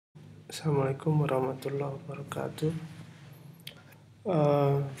Assalamualaikum warahmatullahi wabarakatuh.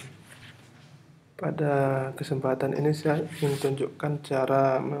 Eh, Pada kesempatan ini saya ingin tunjukkan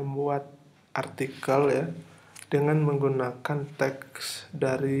cara membuat artikel ya dengan menggunakan teks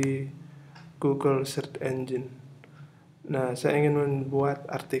dari Google Search Engine. Nah, saya ingin membuat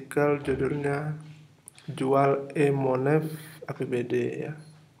artikel judulnya jual e-monef APBD ya.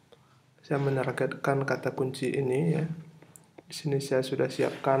 Saya menargetkan kata kunci ini ya. Di sini saya sudah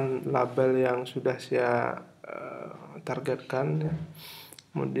siapkan label yang sudah saya targetkan ya.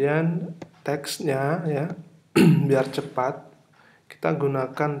 Kemudian teksnya ya biar cepat kita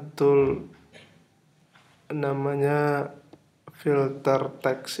gunakan tool namanya filter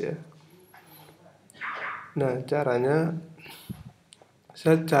teks ya. Nah, caranya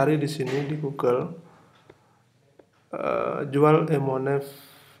saya cari di sini di Google jual e-monef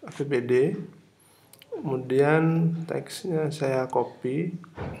APBD. Kemudian teksnya saya copy,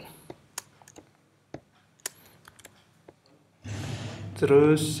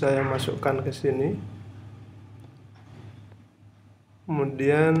 terus saya masukkan ke sini.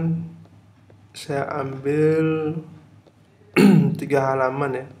 Kemudian saya ambil 3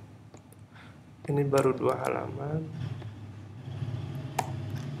 halaman ya. Ini baru 2 halaman.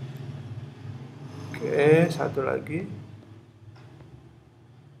 Oke, satu lagi.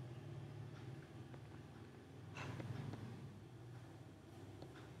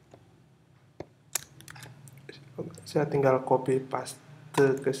 Saya tinggal copy paste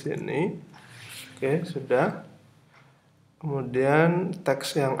ke sini. Oke, sudah. Kemudian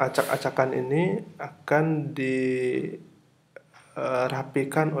teks yang acak-acakan ini akan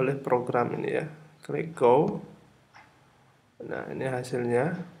dirapikan oleh program ini ya. Klik go. Nah, ini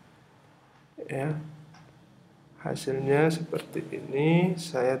hasilnya. Ya. Hasilnya seperti ini.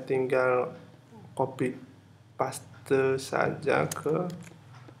 Saya tinggal copy paste saja ke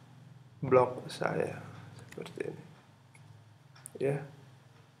blog saya seperti ini. Ya.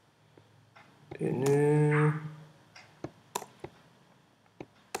 Ini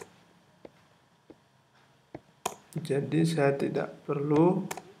jadi saya tidak perlu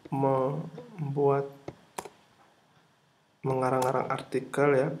mengarang-arang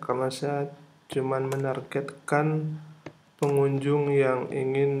artikel ya, karena saya cuman menargetkan pengunjung yang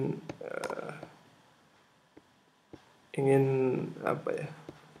ingin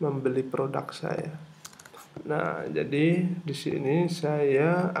membeli produk saya. Nah, jadi di sini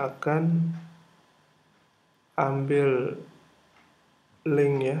saya akan ambil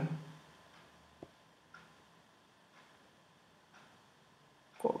link ya.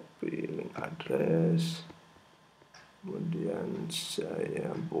 Copy link address. Kemudian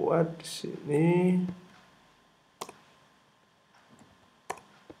saya buat di sini.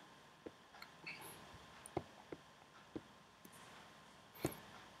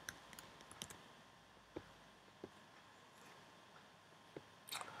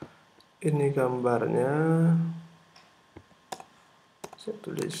 Ini gambarnya. Saya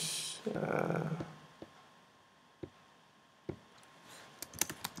tulis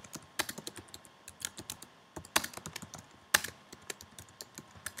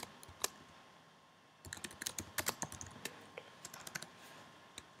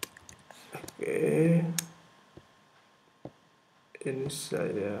Oke, ini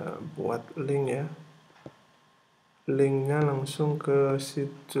saya buat link ya. Linknya langsung ke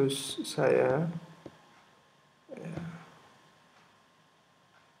situs saya.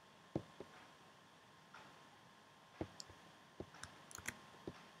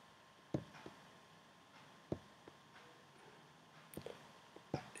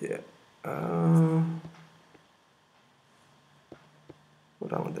 Ya,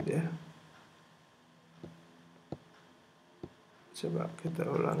 kurang tadi ya. Coba kita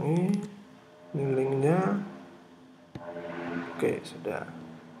ulangi. Ini linknya. Oke, sudah.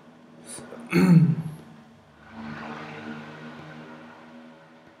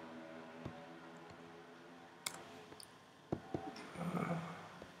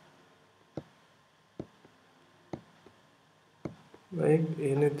 Baik,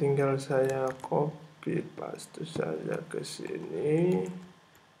 ini tinggal saya copy paste saja ke sini.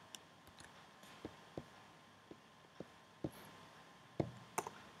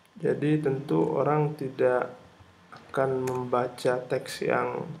 Jadi tentu orang tidak akan membaca teks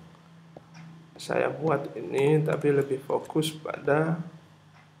yang saya buat ini, tapi lebih fokus pada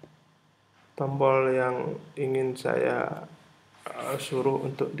tombol yang ingin saya suruh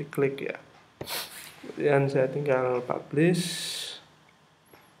untuk diklik ya. Kemudian saya tinggal publish.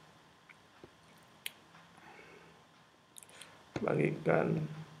 Bagikan.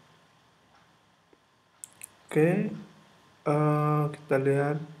 Oke, kita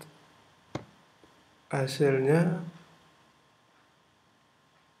lihat hasilnya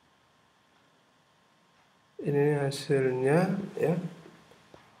ini hasilnya ya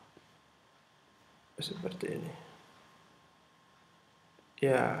seperti ini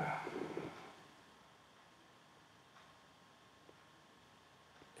ya.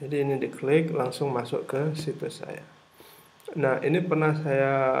 Jadi ini diklik langsung masuk ke situs saya. Nah, ini pernah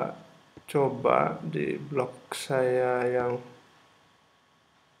saya coba di blog saya yang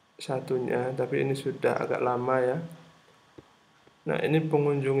satunya, tapi ini sudah agak lama ya. Nah, ini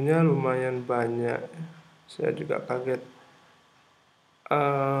pengunjungnya lumayan banyak. Saya juga kaget.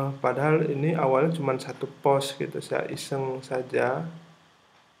 Padahal ini awalnya cuma satu post gitu. Saya iseng saja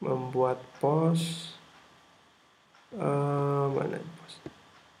membuat post. Mana post?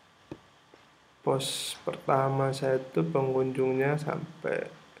 Post pertama saya itu pengunjungnya sampai.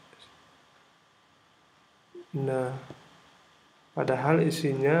 Nah, padahal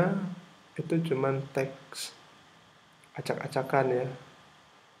isinya itu cuman teks acak-acakan ya.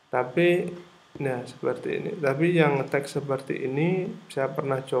 Tapi nah seperti ini. Tapi yang teks seperti ini saya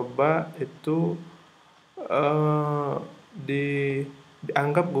pernah coba itu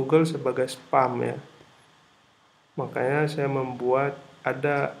dianggap Google sebagai spam ya. Makanya saya membuat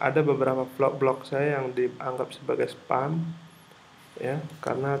ada beberapa blog saya yang dianggap sebagai spam ya,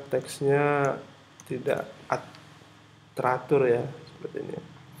 karena teksnya tidak teratur ya seperti ini.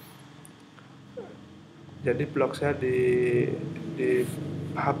 Jadi blog saya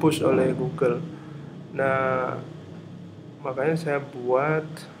dihapus oleh Google. Nah, makanya saya buat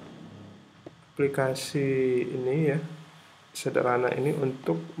aplikasi ini ya, sederhana ini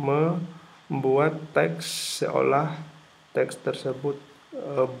untuk membuat teks seolah teks tersebut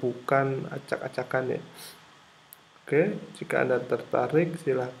bukan acak-acakan ya. Oke, jika Anda tertarik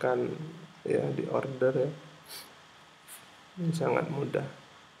silahkan ya di order ya. Ini sangat mudah.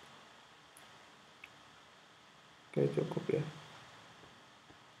 Oke, cukup ya.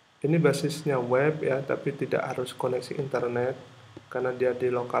 Ini basisnya web ya, tapi tidak harus koneksi internet karena dia di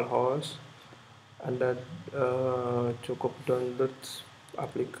localhost. Anda cukup download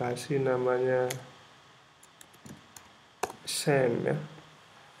aplikasi namanya Sam ya.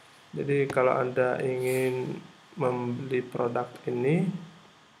 Jadi kalau Anda ingin membeli produk ini,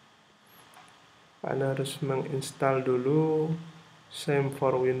 Anda harus menginstal dulu Sam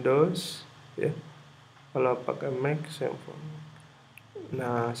for Windows ya. Kalau pakai Mac, Sam for.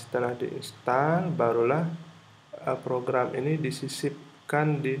 Nah, setelah diinstal barulah program ini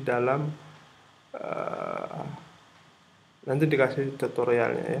disisipkan di dalam nanti dikasih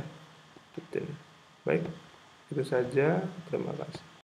tutorialnya ya. Baik, itu saja. Terima kasih.